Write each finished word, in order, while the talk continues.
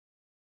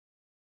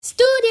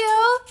Studio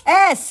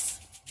S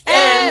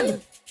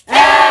M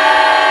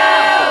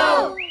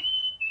L.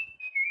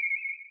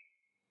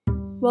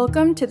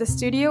 Welcome to the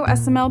Studio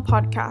SML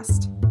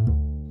podcast.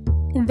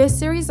 In this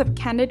series of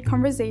candid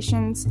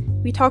conversations,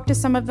 we talk to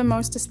some of the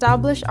most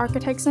established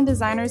architects and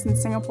designers in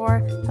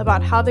Singapore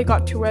about how they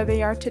got to where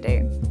they are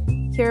today.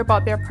 Hear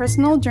about their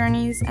personal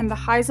journeys and the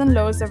highs and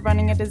lows of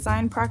running a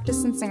design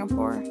practice in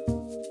Singapore.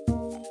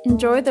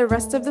 Enjoy the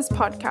rest of this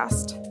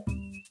podcast.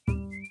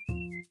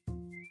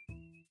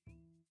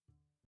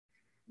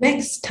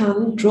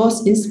 MAX.TAN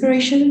draws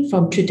inspiration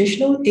from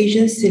traditional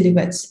Asian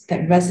silhouettes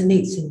that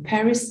resonates in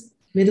Paris,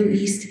 Middle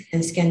East,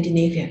 and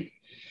Scandinavia.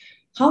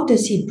 How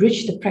does he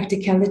bridge the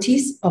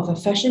practicalities of a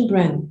fashion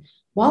brand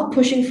while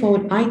pushing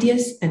forward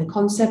ideas and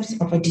concepts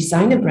of a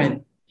designer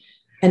brand?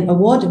 An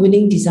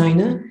award-winning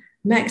designer,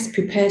 Max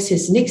prepares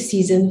his next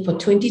season for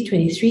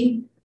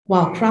 2023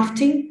 while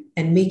crafting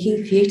and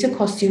making theatre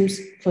costumes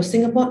for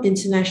Singapore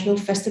International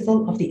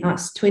Festival of the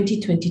Arts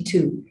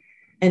 2022.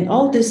 And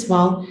all this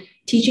while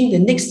teaching the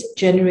next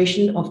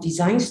generation of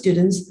design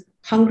students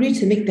hungry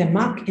to make their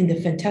mark in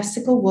the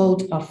fantastical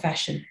world of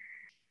fashion.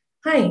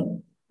 Hi,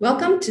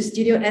 welcome to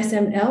Studio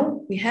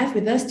SML. We have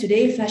with us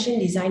today fashion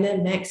designer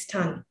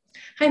MAX.TAN.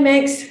 Hi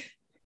Max,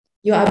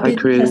 you are a busy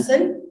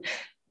person.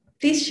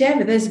 Please share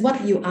with us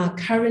what you are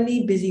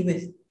currently busy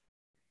with.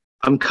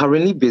 I'm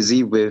currently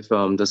busy with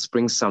the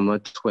Spring-Summer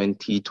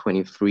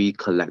 2023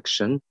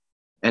 collection,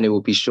 and it will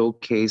be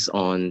showcased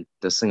on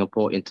the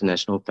Singapore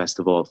International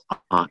Festival of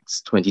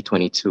Arts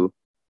 2022.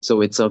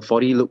 So it's a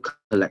 40-look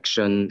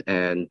collection,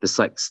 and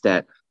besides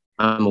that,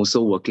 I'm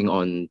also working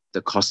on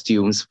the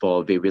costumes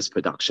for various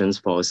productions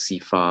for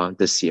SIFA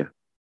this year.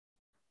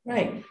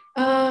 Right.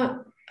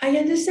 I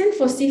understand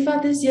for SIFA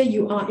this year,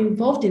 you are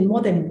involved in more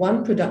than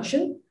one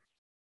production?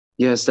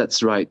 Yes,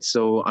 that's right.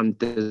 So I'm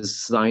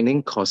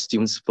designing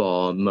costumes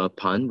for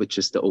MAX.TAN, which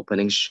is the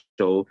opening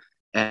show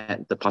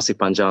at the Pasir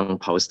Panjang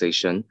Power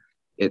Station.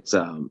 It's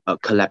a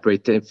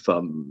collaborative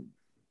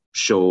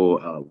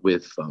show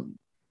with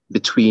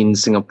between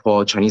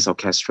Singapore Chinese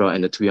Orchestra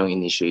and the Two Young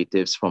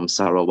Initiatives from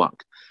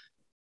Sarawak.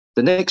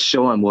 The next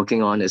show I'm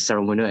working on is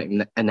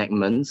Ceremonial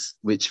Enactments,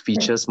 which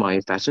features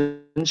my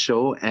fashion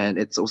show, and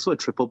it's also a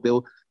triple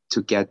bill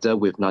together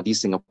with Nadi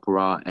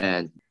Singapura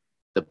and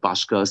the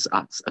Bashka's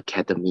Arts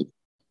Academy.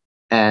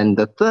 And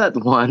the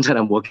third one that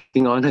I'm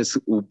working on is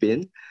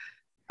Ubin.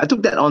 I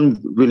took that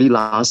on really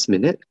last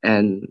minute,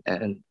 and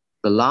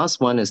the last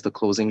one is the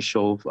closing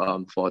show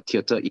for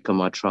Theatre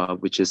Ikamatra,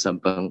 which is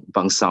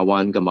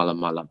Bangsawan Gemala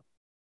Malam.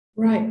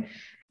 Right.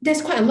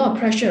 There's quite a lot of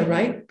pressure,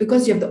 right?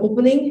 Because you have the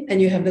opening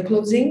and you have the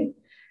closing,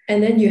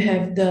 and then you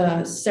have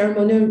the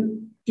ceremonial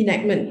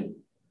enactment.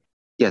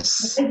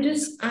 Yes. I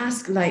just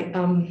ask,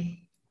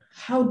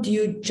 how do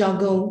you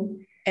juggle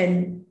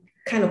and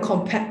kind of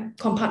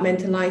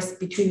compartmentalize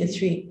between the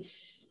three?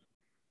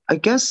 I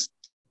guess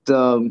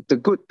the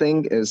good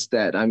thing is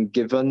that I'm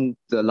given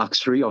the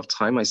luxury of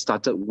time. I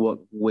started work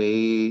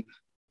way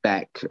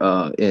back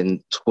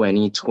in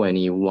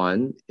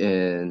 2021,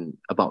 in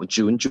about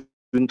June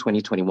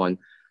 2021.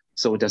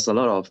 So there's a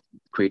lot of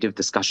creative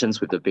discussions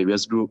with the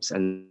various groups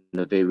and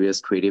the various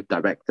creative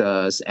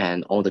directors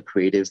and all the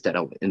creatives that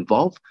are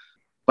involved.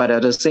 But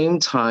at the same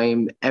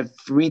time,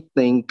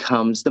 everything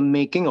comes, the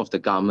making of the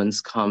garments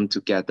come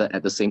together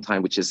at the same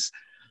time, which is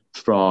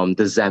from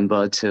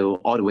December till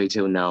all the way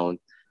till now.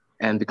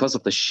 And because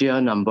of the sheer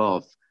number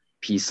of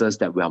pieces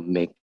that we are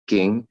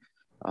making,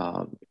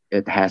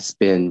 it has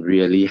been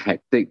really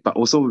hectic, but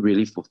also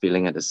really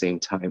fulfilling at the same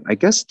time. I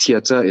guess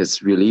theatre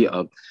is really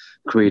a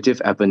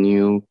creative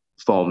avenue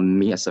for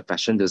me as a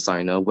fashion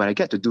designer, where I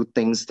get to do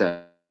things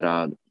that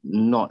are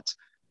not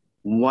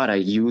what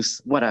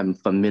I'm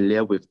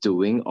familiar with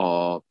doing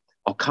or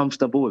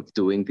comfortable with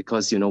doing,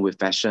 because, you know, with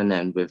fashion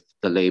and with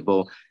the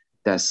label,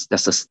 there's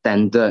a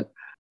standard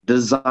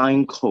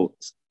design code,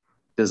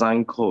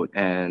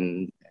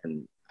 and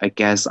I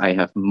guess I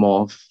have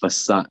more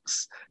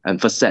facets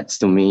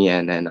to me,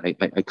 and I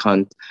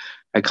can't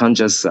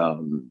just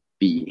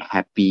be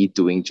happy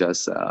doing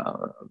just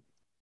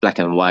black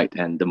and white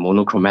and the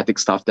monochromatic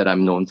stuff that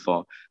I'm known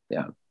for.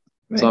 Yeah.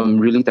 Right. So I'm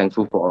really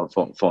thankful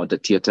for the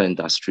theatre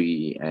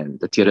industry and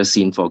the theatre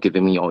scene for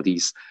giving me all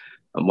these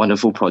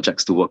wonderful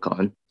projects to work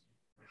on.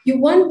 You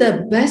won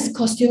the Best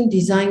Costume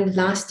Design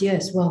last year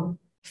as well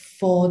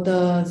for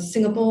the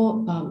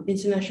Singapore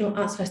International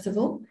Arts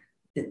Festival,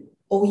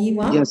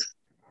 OIWA.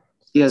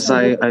 Yes, so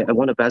I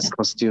won a Best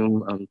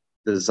Costume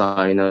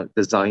design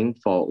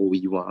for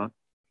OIWA.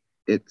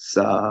 It's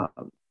a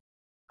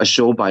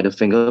show by the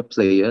Finger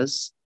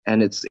Players,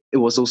 and it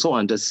was also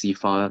under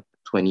SIFA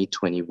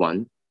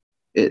 2021.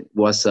 It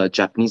was a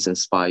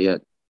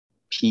Japanese-inspired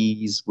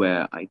piece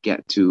where I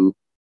get to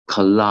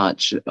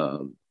collage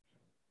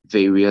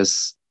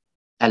various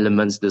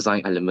elements,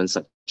 design elements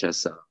such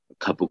as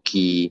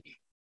kabuki,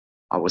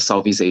 our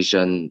Southeast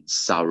Asian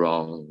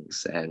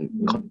sarongs, and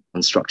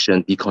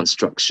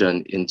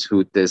deconstruction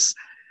into this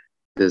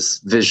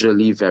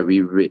visually very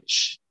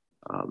rich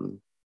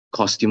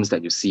costumes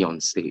that you see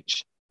on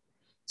stage.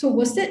 So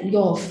was that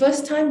your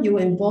first time you were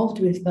involved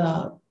with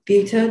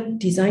theatre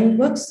design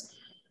works?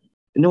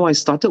 No, I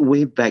started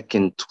way back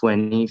in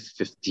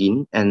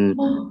 2015, and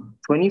Oh,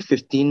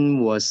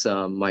 2015 was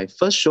my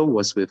first show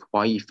was with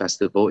Hawaii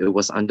Festival. It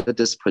was under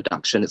this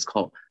production.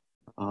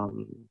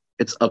 Um,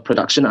 it's a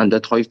production under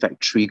Toy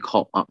Factory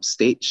called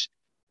Upstage.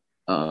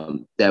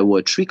 There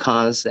were three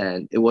cars,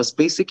 and it was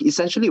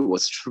essentially it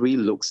was three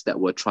looks that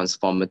were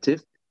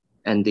transformative,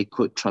 and they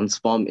could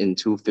transform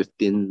into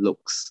 15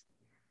 looks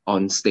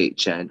on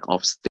stage and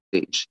off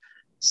stage.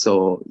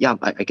 So yeah,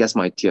 I guess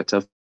my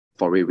theatre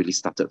foray really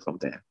started from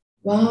there.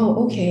 wow,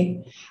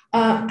 okay.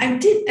 I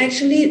did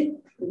actually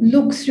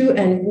look through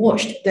and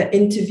watched the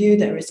interview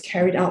that was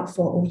carried out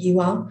for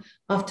Oiwa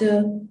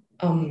after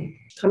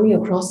coming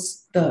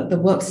across the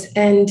works.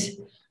 And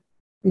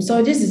I'm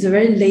sorry, this is a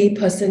very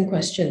layperson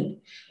question.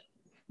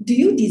 Do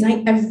you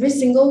design every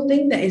single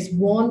thing that is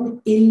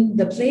worn in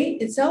the play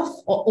itself,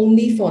 or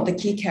only for the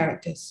key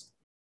characters?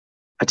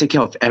 I take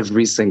care of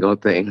every single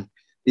thing.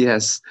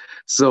 Yes.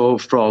 So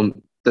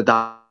from the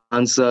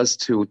dancers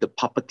to the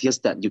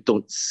puppeteers that you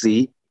don't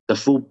see, the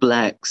full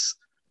blacks,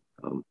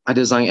 I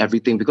design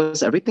everything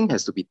because everything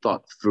has to be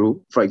thought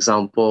through. For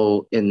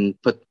example, in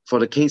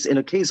the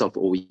case of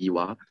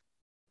Oiwa,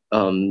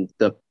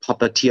 the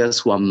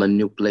puppeteers who are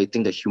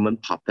manipulating the human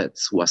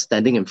puppets who are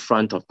standing in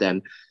front of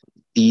them,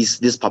 these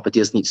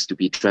puppeteers needs to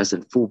be dressed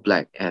in full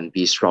black and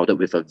be shrouded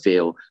with a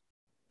veil.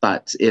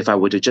 But if I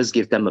were to just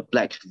give them a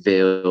black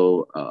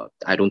veil,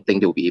 I don't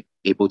think they'll be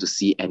able to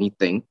see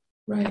anything.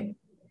 Right.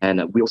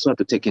 And we also have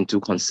to take into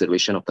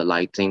consideration of the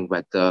lighting,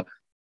 whether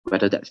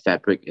that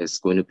fabric is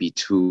going to be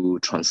too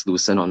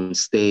translucent on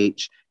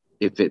stage,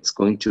 if it's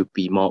going to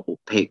be more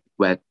opaque,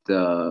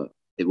 whether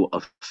it will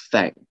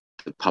affect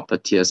the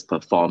puppeteer's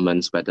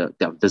performance, whether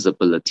their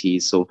visibility.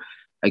 So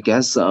I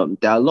guess there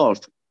are a lot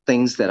of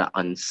things that are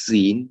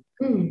unseen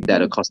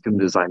that a costume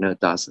designer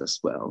does as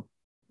well.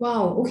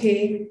 Wow,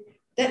 okay.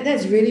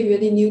 That's really,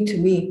 really new to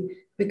me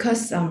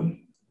because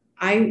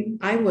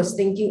I was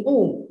thinking,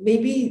 oh,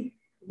 maybe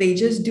they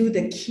just do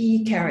the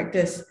key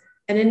characters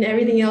and then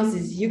everything else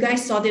is you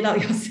guys sort it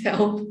out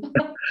yourself.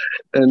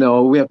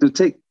 No, we have to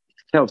take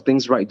care of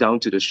things right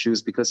down to the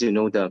shoes because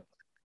the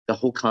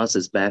whole cast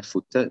is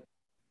barefooted.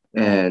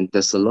 Right. And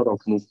there's a lot of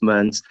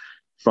movements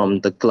from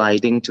the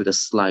gliding to the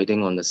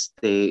sliding on the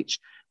stage,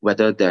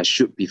 whether there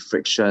should be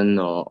friction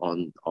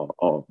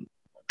or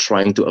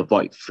trying to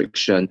avoid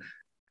friction.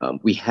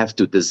 We have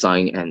to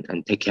design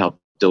and take care of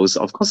those.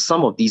 Of course,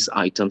 some of these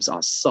items are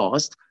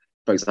sourced,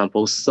 for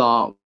example,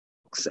 socks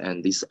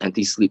and these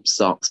anti-slip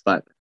socks,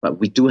 but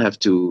we do have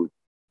to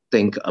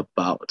think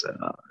about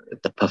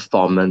the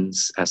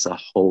performance as a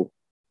whole.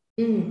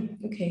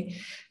 Okay.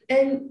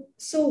 And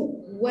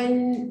so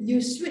when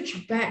you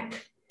switch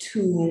back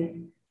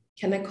to,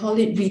 can I call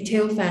it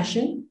retail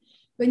fashion?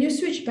 When you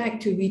switch back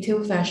to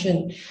retail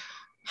fashion,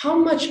 how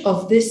much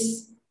of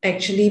this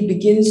actually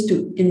begins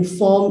to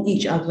inform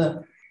each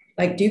other?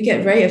 Like, do you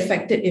get very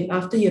affected if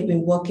after you've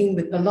been working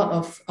with a lot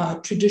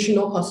of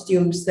traditional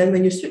costumes, then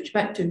when you switch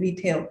back to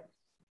retail,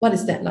 what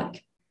is that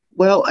like?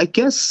 Well, I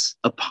guess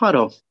a part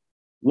of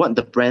what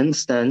the brand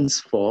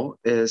stands for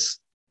is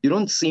you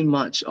don't see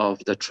much of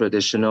the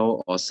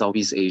traditional or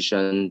Southeast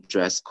Asian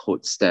dress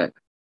codes that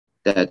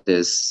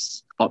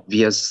is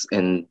obvious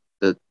in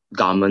the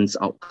garments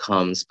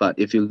outcomes. But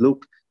if you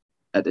look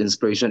at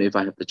inspiration, if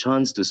I have the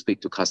chance to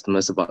speak to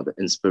customers about the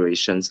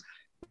inspirations,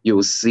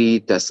 you'll see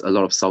there's a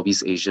lot of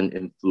Southeast Asian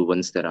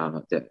influence that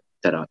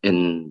are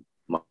in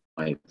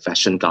my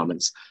fashion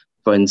garments.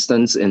 For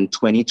instance, in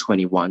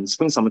 2021,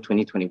 spring-summer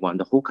 2021,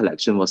 the whole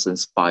collection was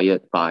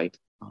inspired by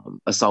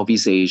a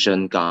Southeast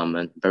Asian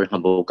garment, very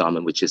humble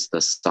garment, which is the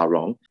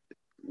sarong.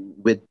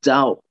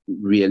 Without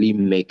really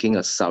making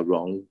a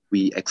sarong,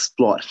 we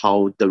explored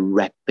how the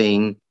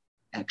wrapping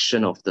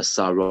action of the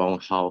sarong,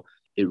 how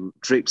it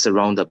drapes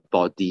around the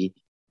body,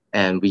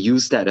 and we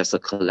use that as a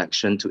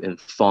collection to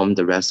inform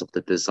the rest of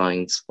the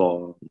designs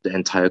for the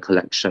entire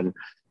collection.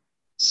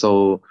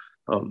 So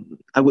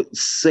I would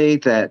say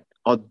that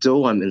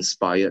although I'm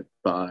inspired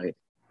by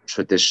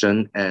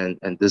tradition and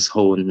this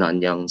whole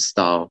Nanyang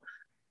style,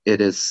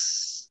 it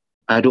is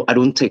I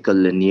don't take a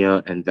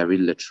linear and very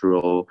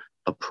literal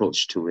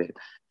approach to it.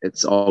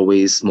 It's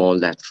always more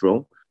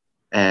lateral,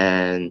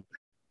 and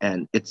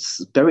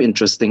it's very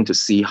interesting to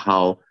see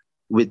how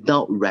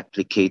without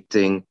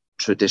replicating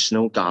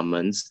traditional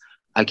garments,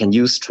 I can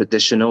use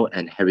traditional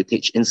and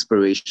heritage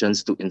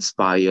inspirations to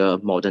inspire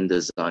modern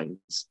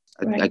designs.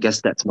 Right. I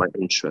guess that's my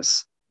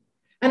interest.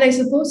 And I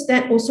suppose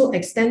that also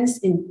extends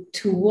in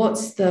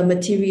towards the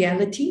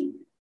materiality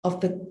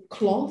of the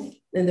cloth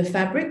and the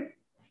fabric.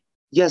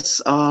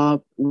 Yes.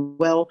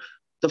 Well,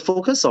 the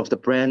focus of the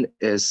brand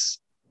is,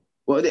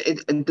 well,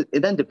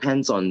 it then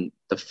depends on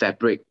the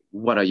fabric.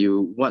 What are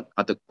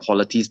the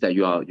qualities that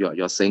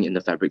you're saying in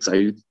the fabrics? Are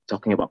you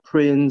talking about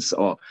prints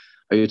or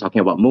are you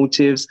talking about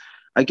motifs?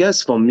 I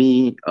guess for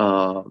me,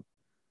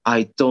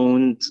 I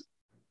don't.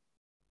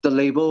 The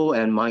label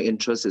and my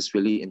interest is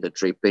really in the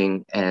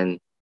draping and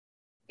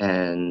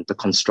the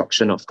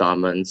construction of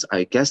garments.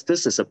 I guess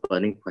this is a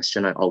burning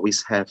question I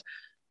always have.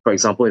 For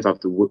example,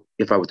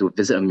 if I were to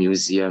visit a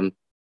museum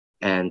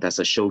and there's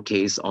a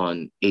showcase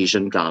on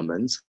Asian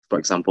garments, for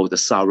example, the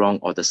sarong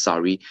or the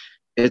sari,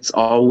 it's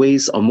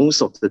always, or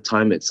most of the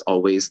time, it's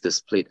always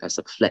displayed as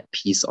a flat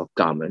piece of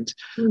garment.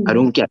 I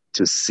don't get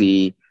to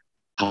see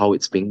how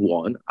it's being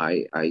worn.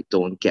 I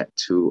don't get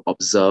to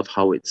observe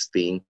how it's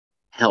being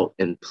held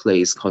in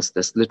place because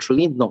there's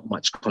literally not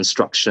much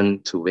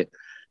construction to it.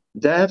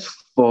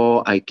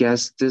 Therefore, I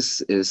guess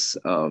this is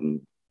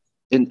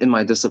in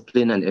my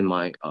discipline and in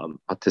my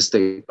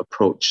artistic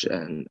approach,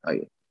 and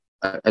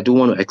I do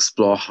want to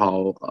explore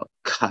how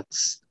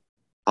cuts,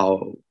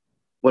 how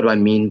what do I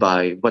mean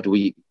by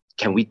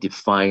can we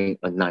define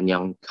a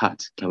Nanyang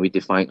cut? Can we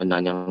define a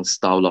Nanyang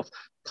style of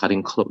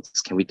cutting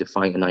clothes? Can we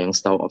define a Nanyang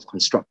style of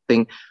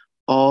constructing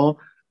or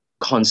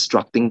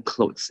constructing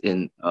clothes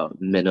in a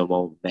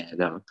minimal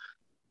manner?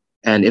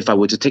 And if I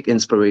were to take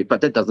inspiration,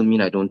 but that doesn't mean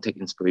I don't take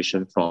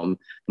inspiration from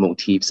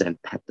motifs and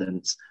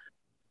patterns.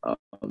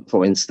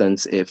 For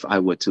instance, if I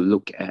were to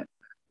look at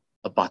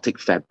a batik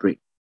fabric,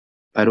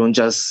 I don't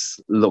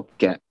just look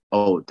at,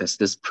 oh, there's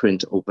this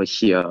print over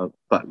here,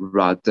 but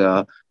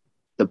rather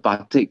the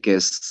batik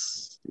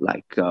is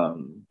like, I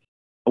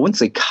wouldn't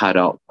say cut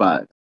out,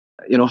 but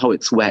you know how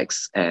it's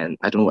waxed, and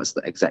I don't know what's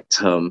the exact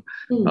term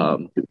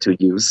to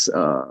use,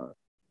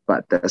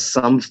 but there's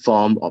some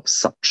form of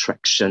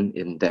subtraction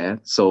in there.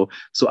 So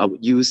I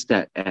would use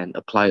that and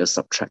apply a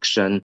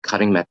subtraction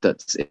cutting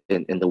methods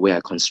in the way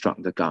I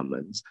construct the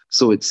garments.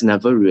 So it's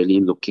never really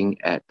looking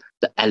at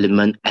the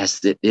element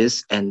as it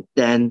is and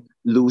then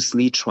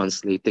loosely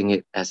translating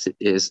it as it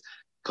is.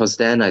 Because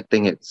then I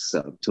think it's,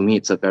 to me,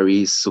 it's a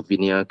very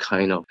souvenir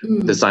kind of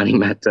designing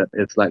method.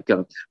 It's like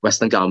a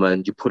Western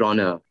garment, you put on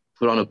a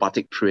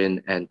batik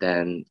print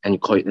and you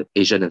call it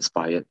Asian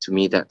inspired. To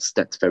me, that's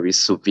very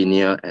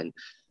souvenir and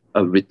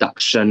a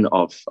reduction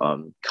of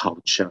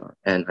culture.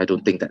 And I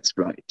don't think that's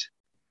right.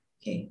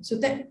 Okay, so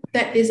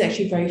that is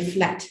actually very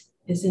flat,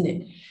 isn't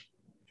it?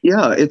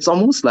 Yeah, it's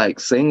almost like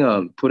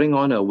saying, putting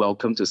on a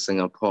 "Welcome to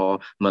Singapore"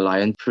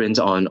 Malayan print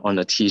on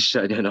a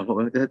T-shirt. You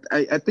know,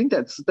 I think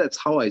that's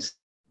how I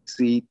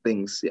see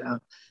things. Yeah,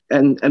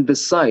 and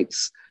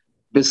besides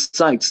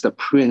the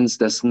prints,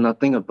 there's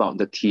nothing about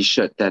the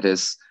T-shirt that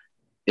is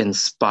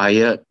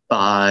inspired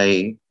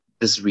by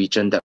this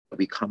region that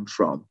we come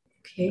from.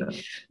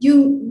 Okay,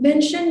 you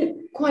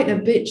mentioned quite a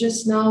bit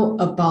just now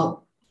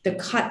about the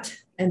cut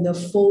and the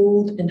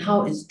fold and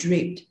how it's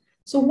draped.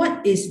 So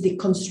what is the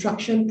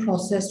construction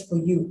process for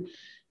you?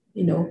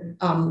 You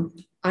know,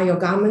 are your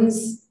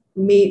garments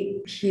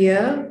made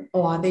here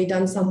or are they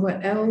done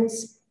somewhere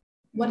else?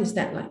 What is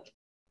that like?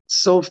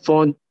 So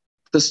for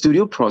the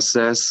studio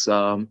process,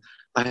 I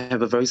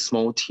have a very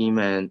small team,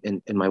 and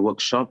in my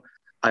workshop,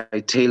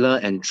 I tailor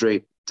and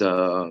drape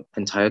the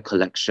entire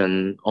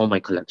collection, all my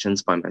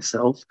collections by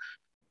myself.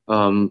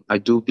 I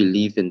do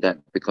believe in that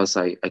because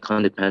I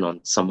can't depend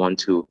on someone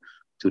to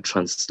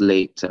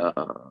translate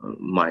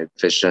my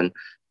vision,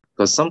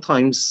 because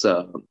sometimes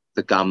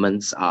the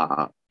garments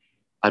are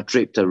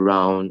draped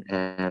around,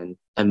 and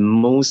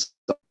most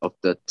of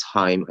the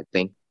time I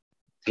think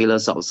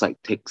tailors outside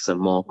takes a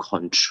more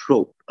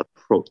controlled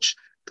approach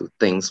to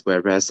things,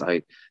 whereas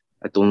I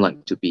don't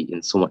like to be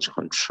in so much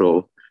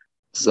control.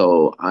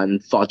 So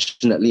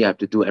unfortunately I have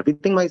to do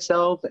everything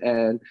myself,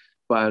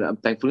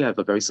 but thankfully I have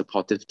a very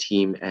supportive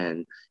team,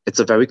 and it's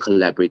a very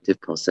collaborative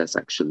process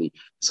actually.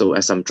 So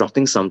as I'm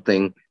drafting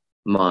something,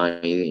 my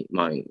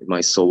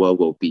sewer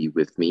will be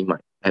with me.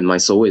 My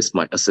sewer is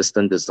my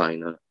assistant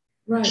designer,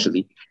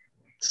 actually.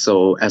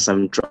 So as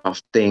I'm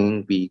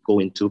drafting, we go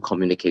into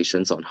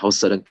communications on how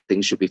certain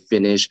things should be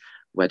finished,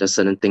 whether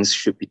certain things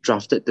should be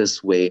drafted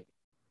this way.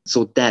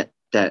 So that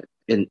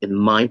in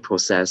my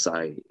process,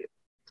 I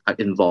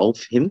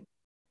involve him,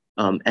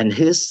 and in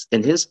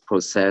his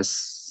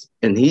process.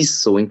 In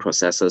his sewing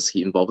processes,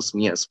 he involves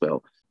me as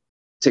well.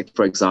 Take,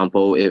 for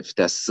example, if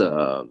there's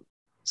a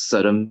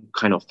certain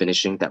kind of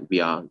finishing that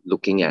we are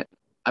looking at,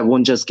 I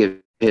won't just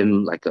give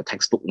him like a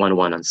textbook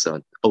 101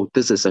 answer. Oh,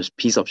 this is a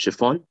piece of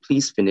chiffon.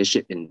 Please finish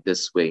it in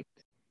this way.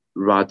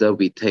 Rather,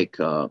 we take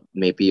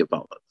maybe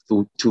about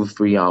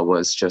 2-3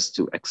 hours just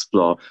to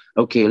explore.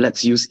 Okay,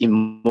 let's use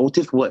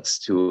emotive words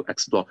to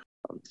explore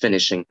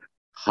finishing.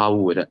 How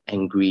would an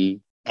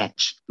angry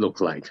edge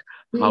look like?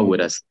 How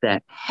would a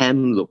sad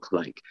hem look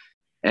like?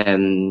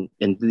 And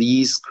in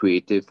these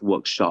creative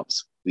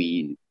workshops,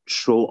 we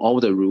throw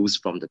all the rules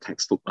from the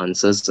textbook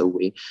answers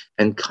away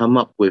and come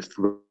up with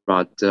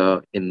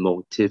rather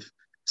emotive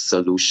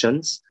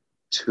solutions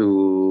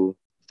to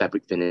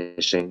fabric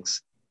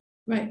finishings.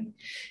 Right.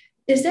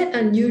 Is that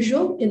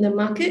unusual in the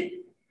market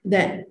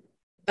that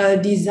a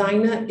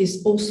designer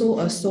is also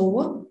a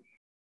sewer?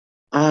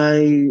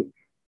 I'm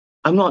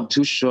not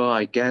too sure.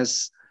 I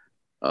guess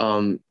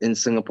in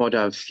Singapore,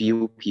 there are a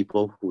few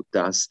people who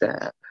does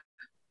that.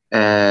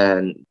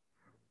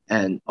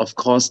 And of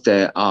course,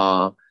 there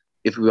are,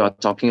 if we are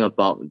talking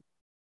about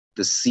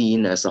the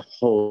scene as a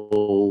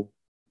whole,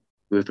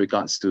 with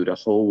regards to the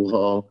whole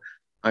world,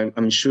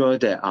 I'm sure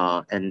there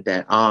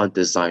are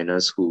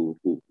designers who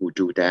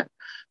do that.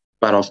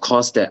 But of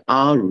course, there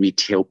are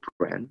retail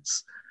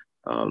brands.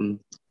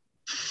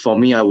 For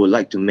me, I would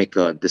like to make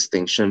a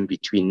distinction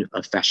between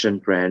a fashion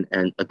brand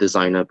and a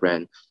designer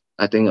brand.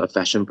 I think a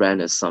fashion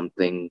brand is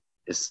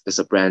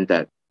a brand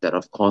that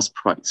of course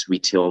prides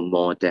retail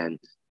more than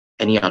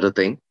any other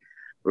thing,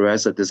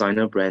 whereas a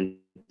designer brand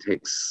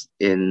takes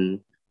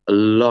in a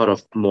lot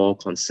of more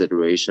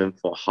consideration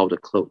for how the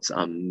clothes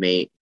are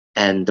made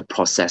and the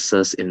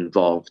processes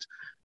involved.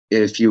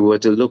 If you were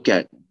to look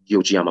at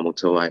Yohji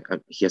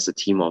Yamamoto, he has a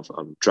team of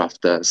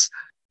drafters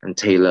and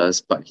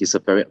tailors, but he's a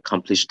very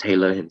accomplished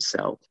tailor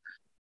himself.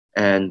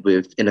 And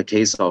in the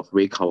case of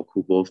Rei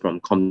Kawakubo from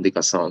Comme des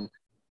Garçons,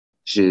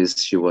 she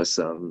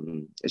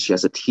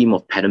has a team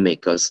of pattern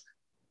makers,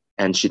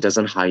 and she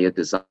doesn't hire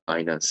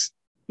designers.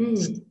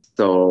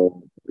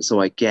 So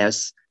I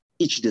guess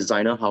each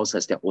designer house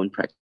has their own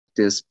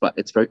practice, but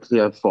it's very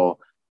clear for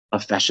a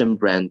fashion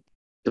brand,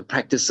 the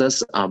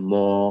practices are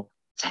more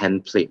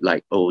template,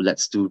 like, oh,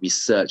 let's do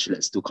research,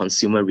 let's do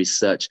consumer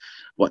research.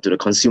 What do the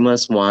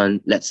consumers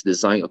want? Let's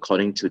design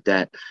according to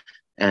that.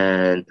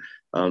 And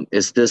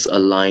is this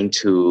aligned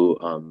to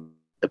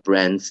the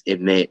brand's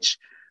image?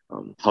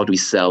 How do we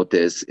sell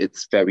this?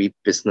 It's very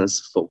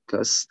business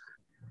focused.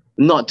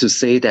 Not to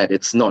say that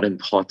it's not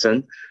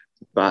important,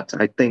 but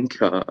I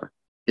think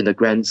in the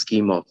grand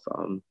scheme of,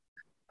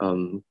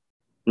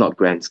 not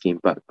grand scheme,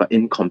 but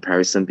in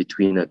comparison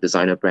between a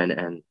designer brand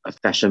and a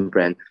fashion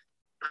brand,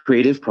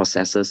 creative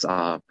processes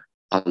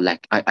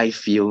I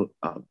feel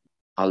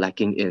are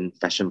lacking in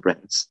fashion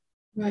brands.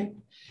 Right.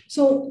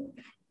 So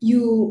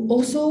you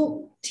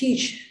also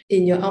teach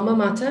in your alma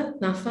mater,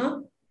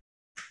 NAFA?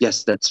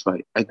 Yes, that's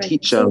right. I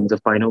teach the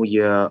final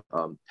year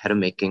pattern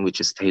making, which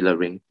is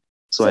tailoring.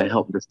 So I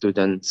help the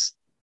students.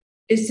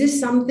 Is this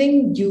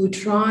something you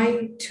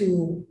try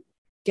to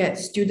get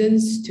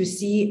students to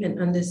see and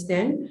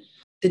understand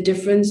the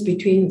difference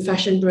between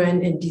fashion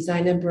brand and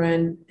designer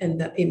brand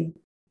and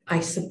I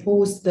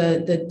suppose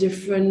the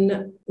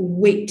different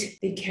weight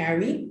they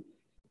carry?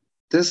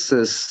 This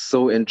is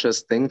so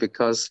interesting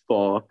because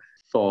for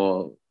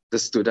the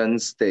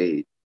students,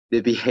 they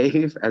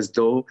behave as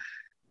though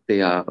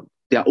they are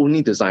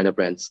only designer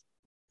brands.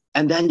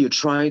 And then you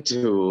try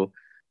to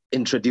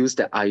introduce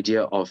the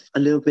idea of a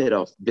little bit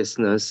of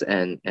business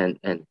and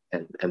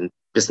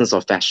business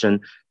of fashion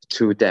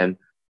to them.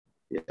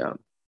 Yeah.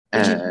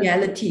 Which is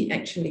reality,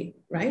 actually,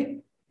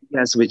 right?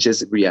 Yes, which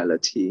is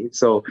reality.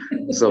 So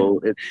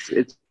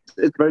it's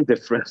very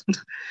different,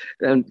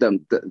 and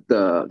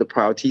the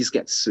priorities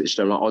get switched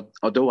around.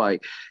 Although I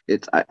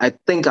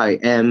think I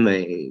am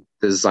a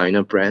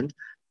designer brand.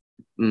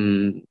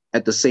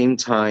 At the same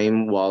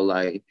time, while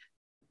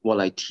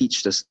I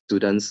teach the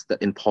students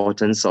the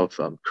importance of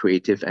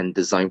creative and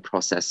design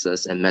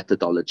processes and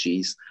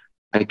methodologies,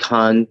 I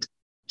can't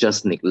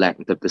just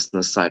neglect the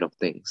business side of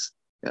things.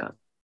 Yeah.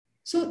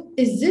 So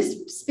is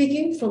this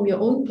speaking from your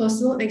own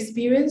personal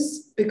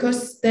experience?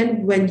 Because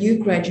then when you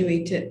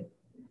graduated,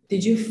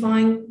 did you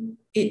find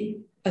it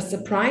a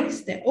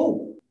surprise that,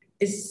 oh,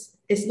 it's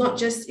not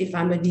just if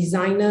I'm a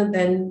designer,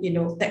 then,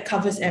 that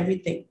covers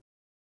everything?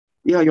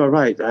 Yeah, you're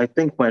right. I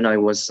think when I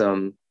was,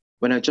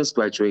 when I just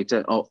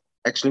graduated, or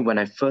actually when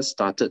I first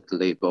started the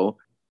label,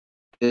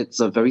 it's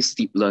a very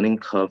steep learning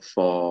curve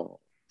for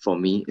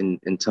me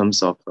in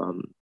terms of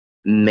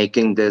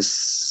making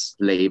this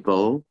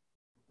label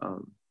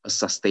a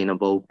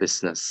sustainable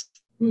business.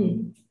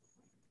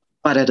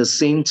 But at the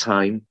same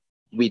time,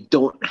 we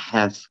don't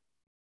have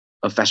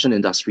a fashion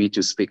industry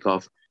to speak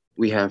of.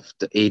 We have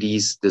the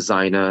 80s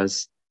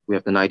designers, we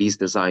have the 90s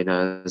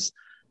designers.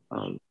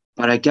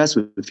 But I guess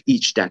with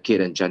each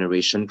decade and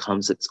generation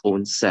comes its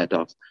own set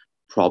of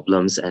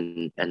problems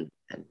and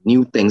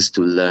new things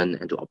to learn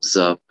and to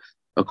observe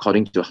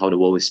according to how the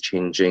world is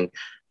changing.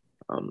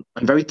 I'm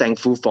very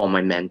thankful for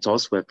my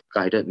mentors who have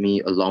guided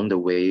me along the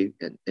way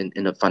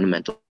in the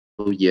fundamental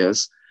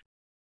years.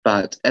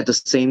 But at the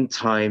same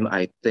time,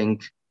 I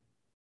think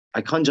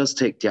I can't just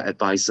take their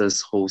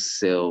advices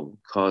wholesale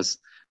because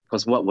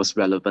what was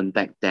relevant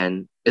back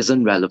then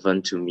isn't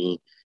relevant to me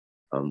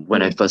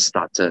when I first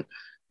started.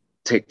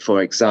 Take,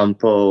 for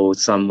example,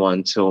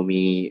 someone told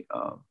me,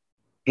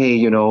 hey,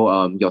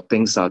 your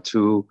things are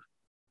too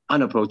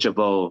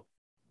unapproachable.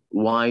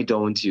 Why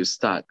don't you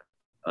start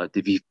a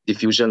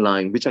diffusion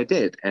line, which I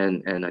did,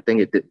 and I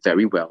think it did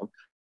very well.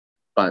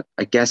 But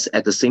I guess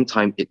at the same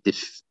time,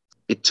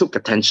 it took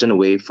attention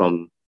away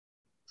from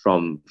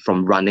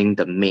running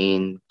the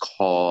main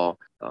core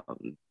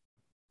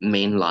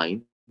main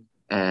line,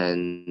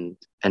 and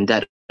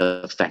that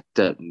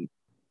affected.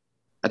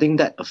 I think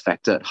that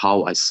affected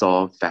how I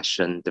saw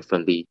fashion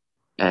differently,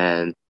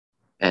 and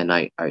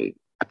I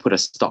put a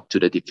stop to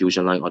the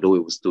diffusion line, although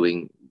it was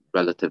doing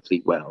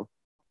relatively well.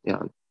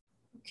 Yeah.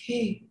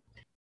 Okay.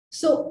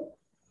 So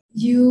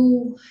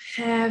you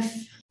have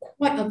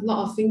quite a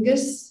lot of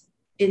fingers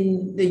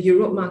in the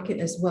Europe market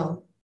as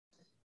well.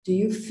 Do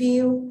you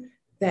feel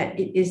that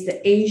it is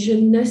the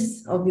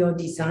Asianness of your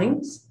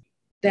designs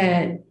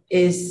that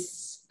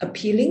is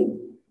appealing?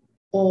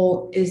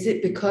 Or is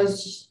it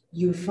because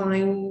you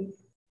find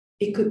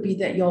it could be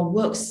that your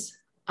works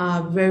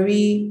are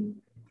very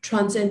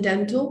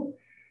transcendental,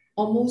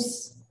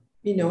 almost,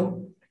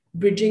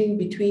 bridging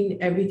between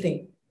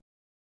everything?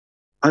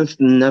 I've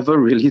never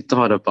really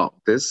thought about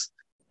this,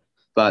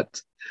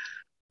 but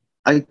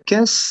I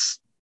guess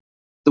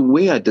the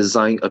way I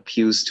design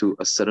appeals to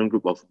a certain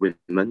group of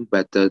women,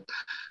 whether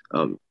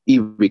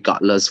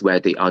irregardless where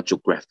they are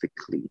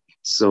geographically.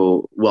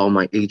 So while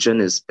my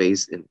agent is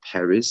based in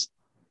Paris,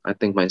 I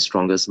think my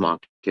strongest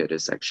market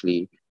is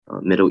actually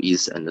Middle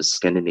East and the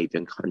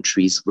Scandinavian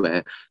countries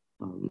where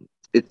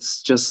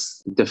it's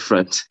just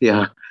different.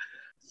 Yeah.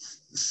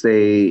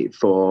 Say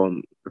for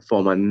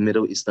my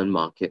Middle Eastern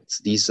markets,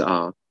 these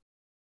are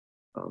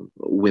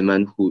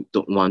women who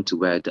don't want to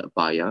wear the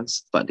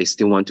abayas, but they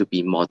still want to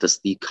be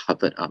modestly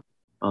covered up,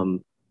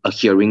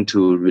 adhering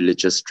to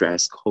religious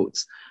dress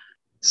codes.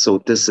 So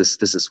this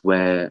is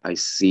where I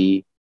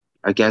see.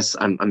 I guess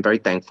I'm very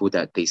thankful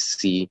that they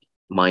see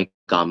my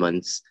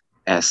garments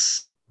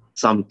as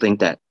something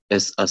that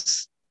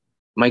is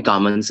my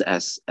garments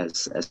as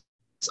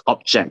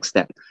objects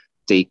that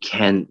they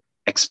can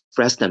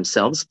express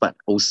themselves, but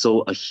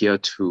also adhere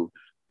to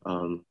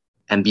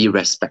and be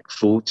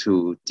respectful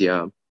to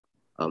their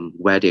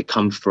where they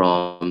come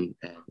from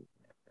and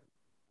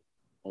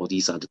all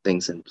these other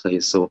things in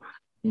place. So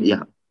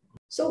yeah.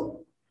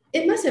 So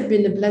it must have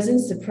been a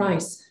pleasant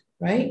surprise,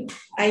 right?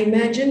 I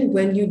imagine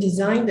when you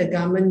design the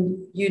garment,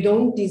 you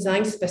don't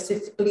design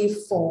specifically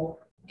for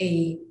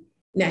a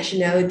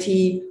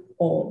nationality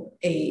or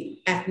a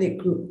ethnic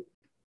group.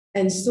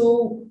 And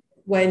so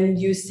when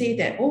you say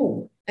that,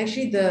 oh,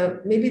 actually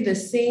maybe the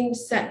same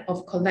set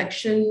of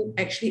collection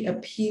actually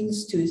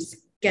appeals to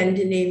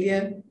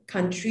Scandinavia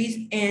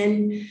countries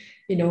and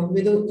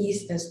Middle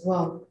East as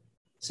well.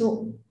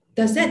 So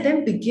does that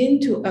then begin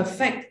to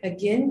affect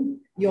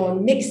again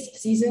your next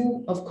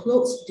season of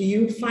clothes? Do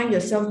you find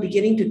yourself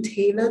beginning to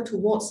tailor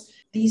towards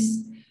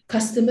these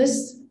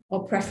customers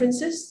or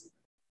preferences?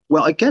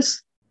 Well, I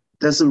guess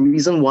there's a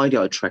reason why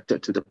they're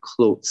attracted to the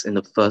clothes in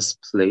the first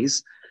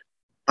place.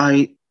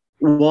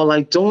 While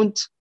I don't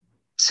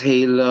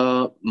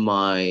tailor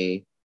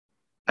I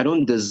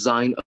don't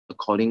design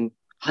according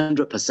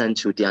 100%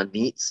 to their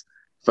needs.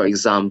 For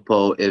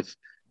example, if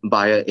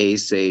buyer A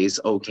says,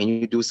 oh, can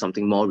you do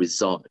something more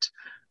resort?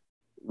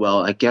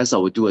 Well, I guess I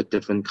would do a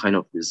different kind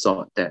of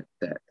resort that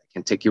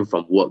can take you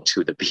from work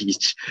to the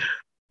beach.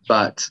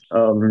 But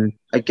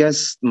I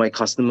guess my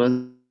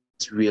customers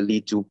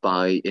really do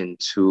buy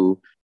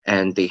into,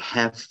 and they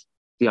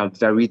are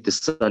very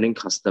discerning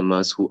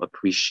customers who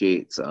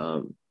appreciate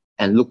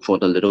and look for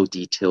the little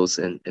details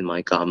in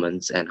my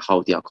garments and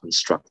how they are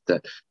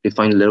constructed. They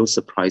find little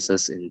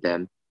surprises in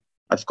them.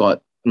 I've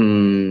got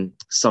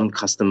some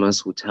customers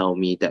who tell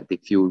me that they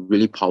feel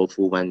really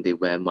powerful when they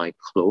wear my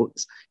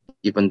clothes,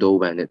 even though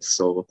when it's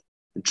so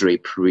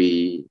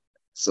drapery.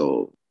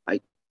 So I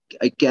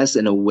guess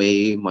in a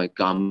way, I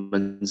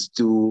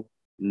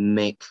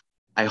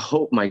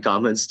hope my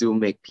garments do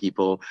make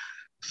people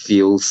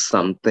feel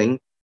something.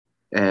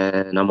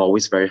 And I'm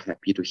always very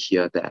happy to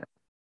hear that.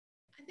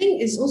 I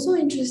think it's also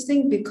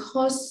interesting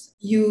because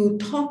you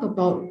talk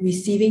about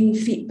receiving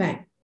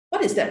feedback.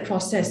 What is that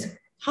process?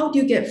 How do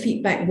you get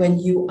feedback when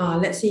you are,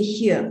 let's say,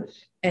 here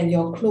and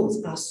your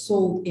clothes are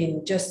sold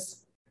in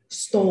just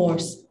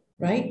stores,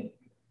 right?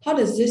 How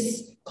does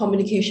this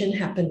communication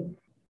happen?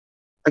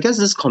 I guess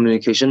this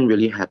communication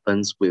really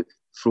happens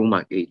through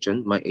my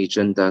agent. My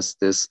agent does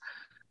this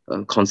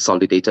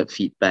consolidated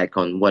feedback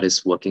on what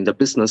is working, the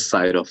business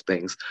side of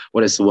things,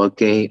 what is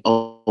working.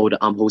 Oh,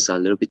 the armholes are a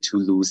little bit too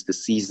loose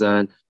this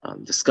season.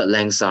 The skirt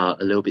lengths are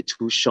a little bit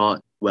too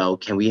short. Well,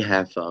 can we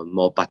have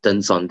more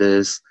buttons on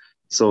this?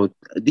 So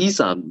these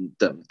are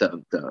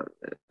the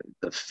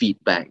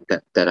feedback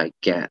that I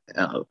get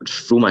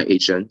through my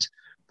agent.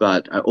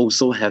 But I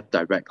also have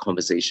direct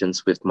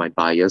conversations with my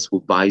buyers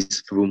who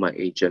buys through my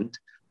agent.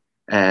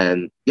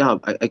 And yeah,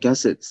 I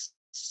guess it's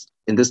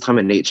in this time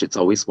and age, it's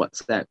always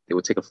WhatsApp. They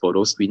will take a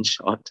photo,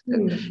 screenshot,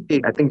 and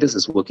hey, I think this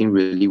is working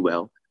really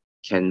well.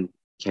 Can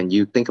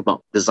you think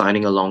about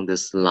designing along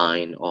this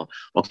line, or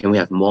can we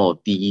have more of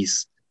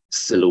these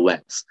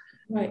silhouettes?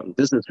 Right.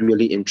 This is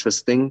really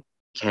interesting.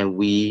 Can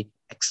we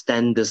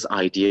extend this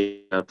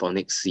idea for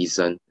next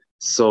season?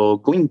 So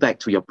going back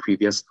to your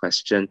previous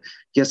question,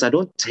 yes, I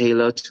don't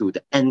tailor to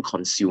the end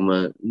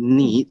consumer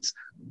needs,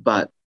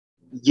 but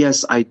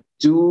yes, I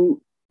do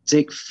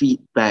take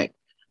feedback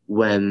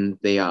when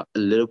they are a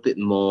little bit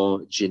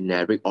more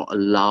generic or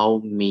allow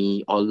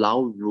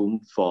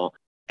room for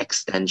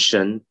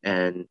extension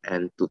and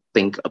to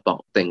think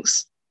about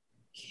things.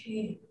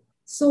 Okay.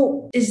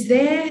 So is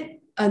there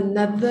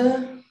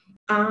another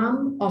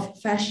arm of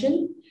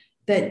fashion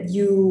that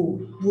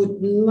you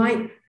would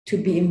like to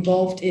be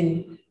involved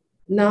in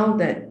now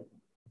that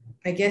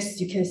I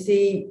guess you can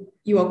say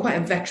you are quite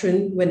a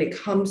veteran when it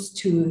comes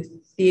to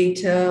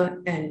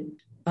theatre and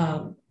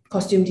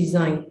costume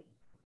design?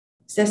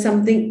 Is there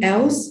something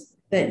else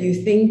that you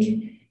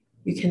think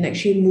you can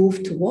actually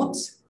move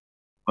towards?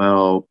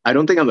 Well, I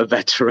don't think I'm a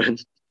veteran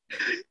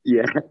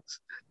yet,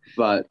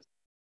 but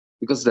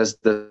because there's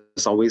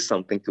always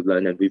something to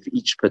learn, and with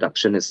each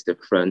production is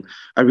different.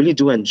 I really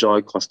do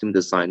enjoy costume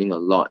designing a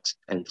lot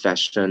and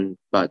fashion,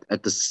 but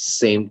at the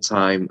same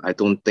time, I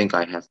don't think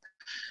I have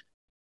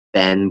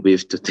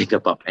bandwidth to think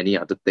about any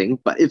other thing.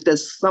 But if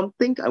there's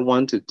something I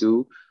want to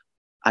do,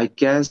 I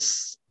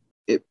guess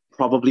it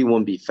probably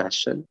won't be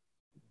fashion.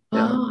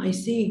 Yeah. Ah, I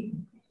see.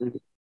 Mhm.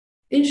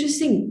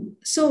 Interesting.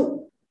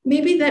 So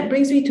maybe that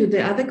brings me to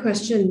the other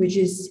question, which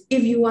is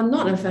if you are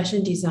not a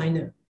fashion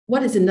designer,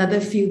 what is another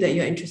field that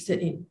you're interested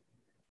in?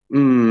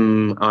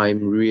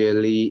 I'm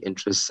really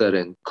interested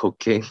in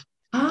cooking.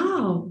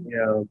 Oh,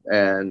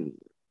 Yeah.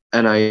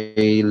 And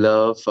I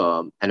love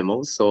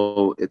animals,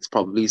 so it's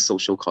probably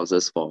social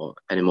causes for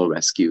animal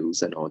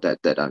rescues and all that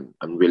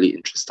I'm really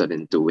interested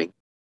in doing.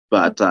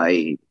 But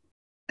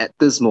at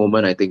this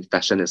moment, I think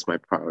fashion is my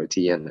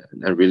priority, and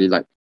I really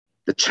like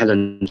the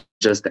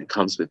challenges that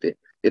comes with it.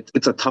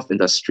 It's a tough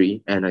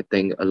industry, and I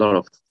think a lot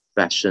of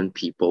fashion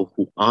people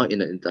who are in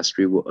the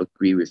industry will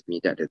agree with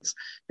me that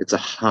it's a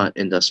hard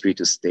industry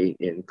to stay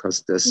in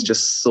because there's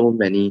just so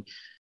many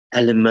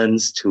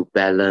elements to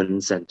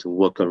balance and to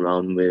work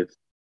around with.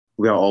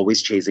 We are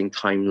always chasing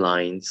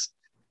timelines.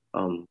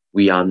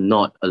 We are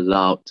not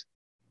allowed.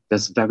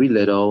 There's very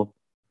little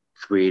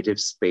creative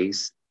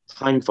space,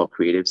 time for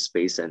creative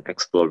space and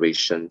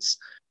explorations,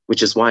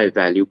 which is why I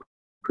value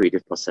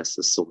creative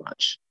processes so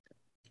much.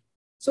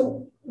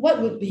 so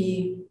what would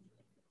be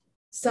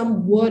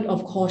some word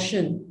of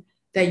caution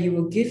that you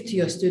will give to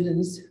your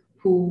students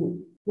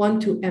who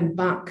want to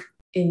embark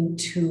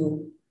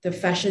into the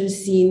fashion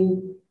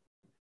scene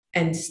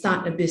and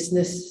start a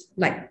business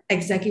like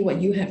exactly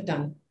what you have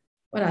done?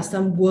 What are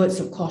some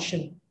words of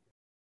caution?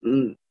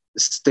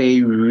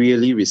 Stay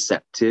really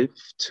receptive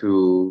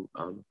to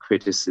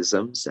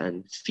criticisms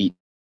and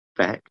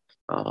feedback.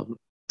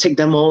 Take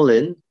them all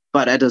in,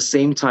 but at the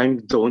same time,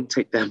 don't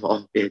take them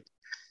all in.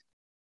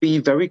 Be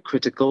very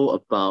critical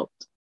about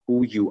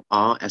who you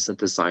are as a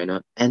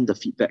designer and the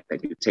feedback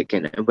that you take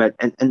in,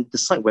 and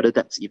decide whether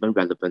that's even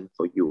relevant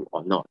for you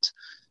or not.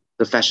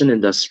 The fashion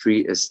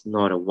industry is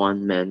not a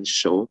one-man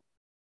show.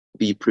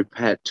 Be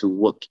prepared to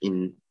work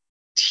in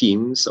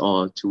teams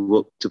or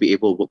to be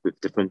able to work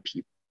with different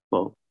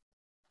people.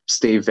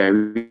 Stay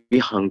very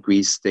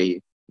hungry,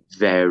 stay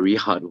very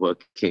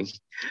hardworking,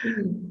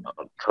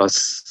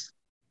 because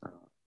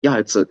yeah,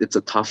 it's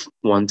a tough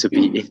one to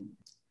be in.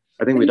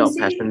 I think When you without say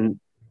passion,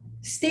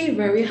 stay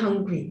very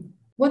hungry,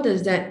 what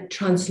does that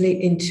translate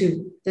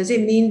into? Does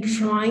it mean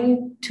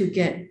trying to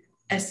get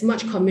as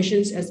much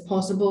commissions as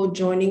possible,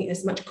 joining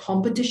as much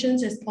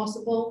competitions as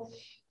possible?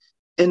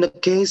 in the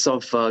case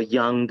of a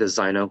young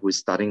designer who is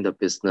starting the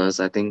business,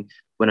 I think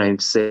when I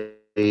say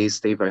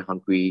stay very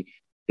hungry,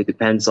 it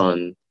depends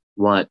on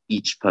what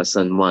each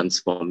person wants.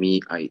 For me,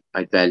 I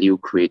value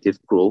creative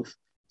growth.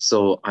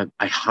 So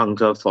I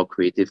hunger for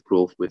creative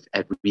growth with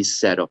every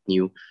set of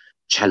new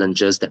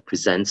challenges that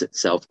presents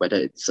itself, whether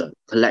it's a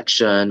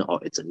collection or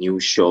it's a new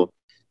show.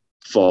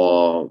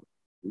 For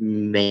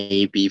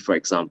maybe, for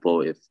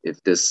example,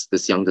 if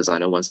this young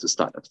designer wants to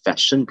start a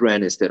fashion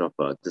brand instead of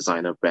a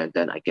designer brand,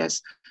 then I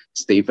guess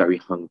stay very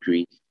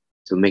hungry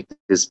to make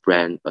this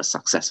brand a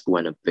successful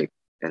and a big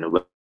and a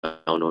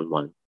well-known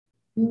one.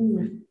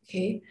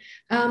 Okay.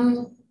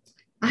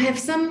 I have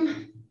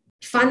some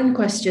fun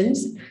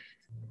questions.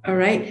 All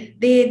right.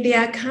 They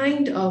are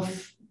kind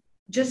of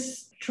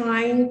just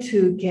trying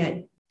to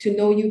get to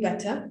know you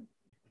better.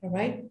 All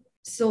right.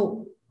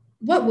 So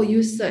what will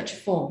you search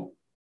for?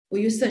 Will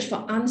you search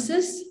for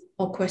answers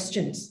or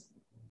questions?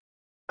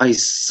 I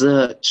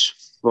search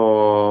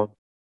for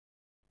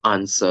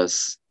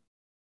answers.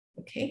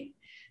 Okay.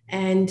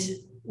 And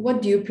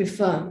what do you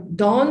prefer,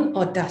 dawn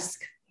or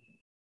dusk?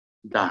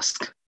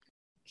 Dusk.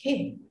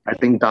 Okay. I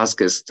think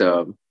dusk is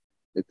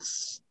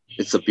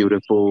it's a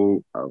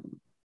beautiful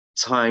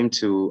time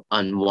to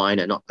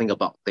unwind and not think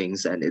about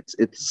things, and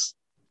it's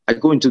I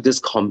go into this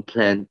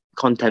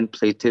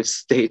contemplative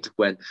state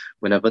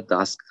whenever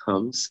dusk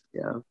comes.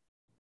 Yeah.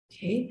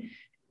 Okay.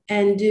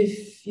 And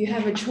if you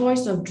have a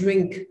choice of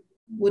drink,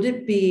 would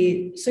it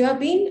be soya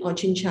bean or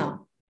chin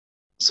chow?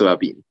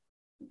 Soybean.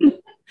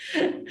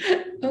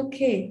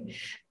 Okay.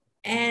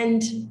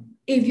 And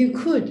if you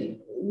could,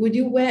 would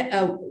you wear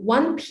a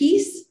one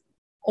piece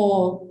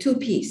or two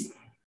piece?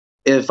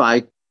 If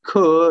I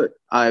could,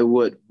 I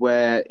would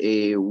wear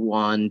a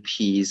one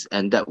piece,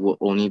 and that would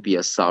only be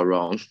a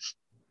sarong.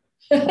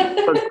 But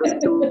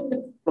it's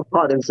too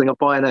hot in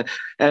Singapore, and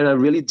I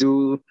really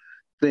do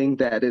think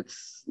that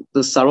it's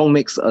the sarong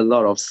makes a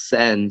lot of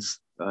sense,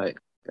 right?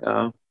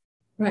 Yeah.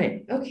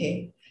 Right.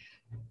 Okay.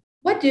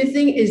 What do you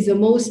think is the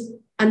most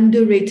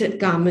underrated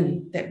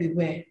garment that we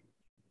wear?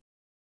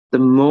 The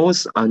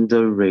most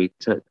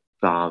underrated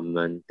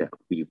garment that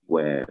we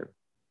wear.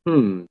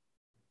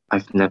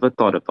 I've never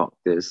thought about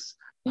this.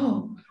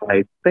 Oh,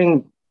 I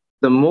think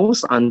the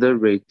most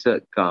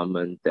underrated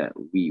garment that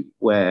we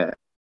wear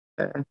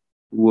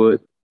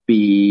would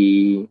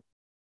be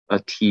a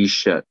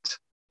t-shirt.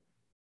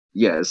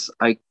 Yes,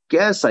 I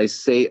guess I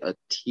say a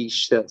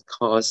t-shirt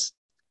because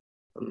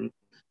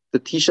the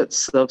t-shirt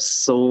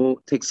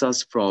takes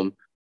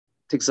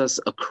us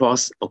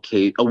across,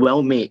 okay, a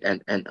well-made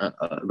and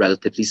a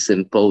relatively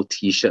simple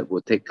t-shirt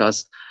will take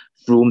us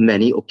through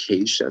many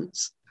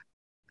occasions.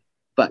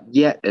 But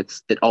yet it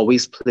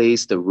always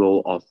plays the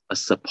role of a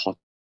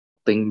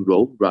supporting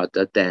role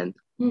rather than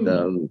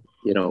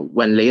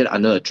when layered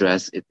under a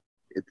dress, it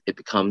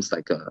becomes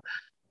like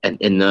an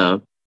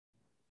inner,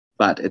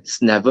 but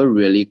it's never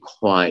really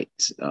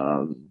quite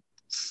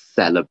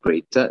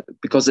celebrated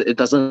because it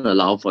doesn't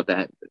allow for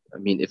that. I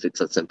mean, if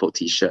it's a simple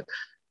t-shirt,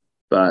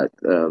 but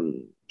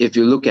if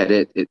you look at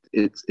it,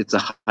 it's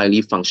a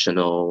highly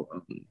functional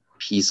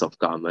piece of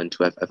garment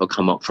to have ever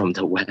come out from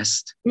the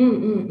West.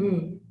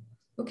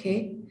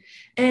 Okay.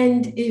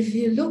 And if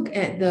you look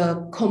at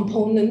the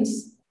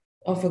components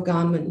of a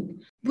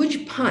garment,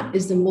 which part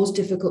is the most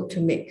difficult to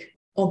make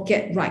or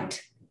get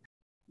right?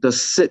 The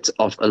sit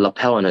of a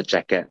lapel on a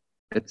jacket,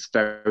 it's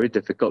very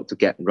difficult to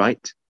get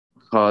right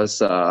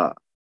because a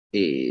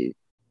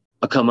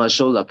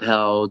commercial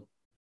lapel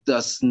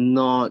does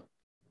not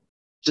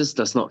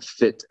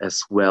fit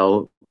as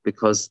well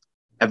because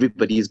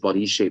everybody's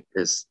body shape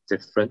is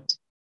different.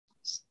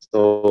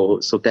 So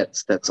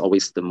that's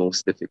always the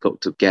most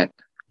difficult to get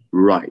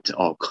right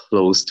or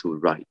close to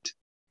right.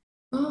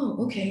 Oh,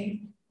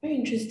 okay. Very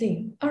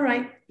interesting. All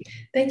right.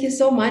 Thank you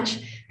so much.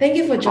 Thank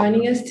you for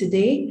joining us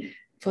today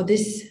for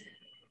this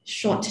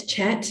short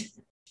chat.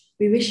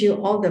 We wish you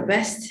all the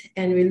best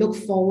and we look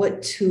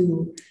forward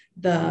to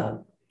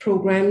the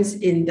programs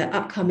in the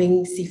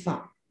upcoming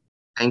CIFA.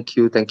 Thank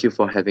you. Thank you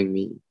for having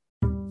me.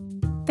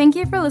 Thank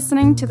you for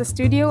listening to the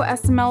Studio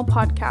SML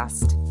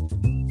podcast.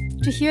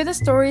 To hear the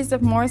stories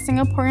of more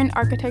Singaporean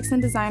architects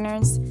and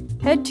designers,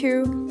 head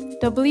to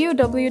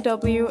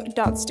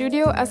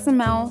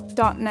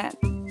www.studiosml.net,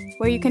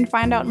 where you can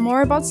find out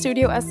more about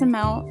Studio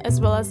SML as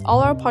well as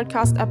all our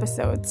podcast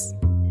episodes.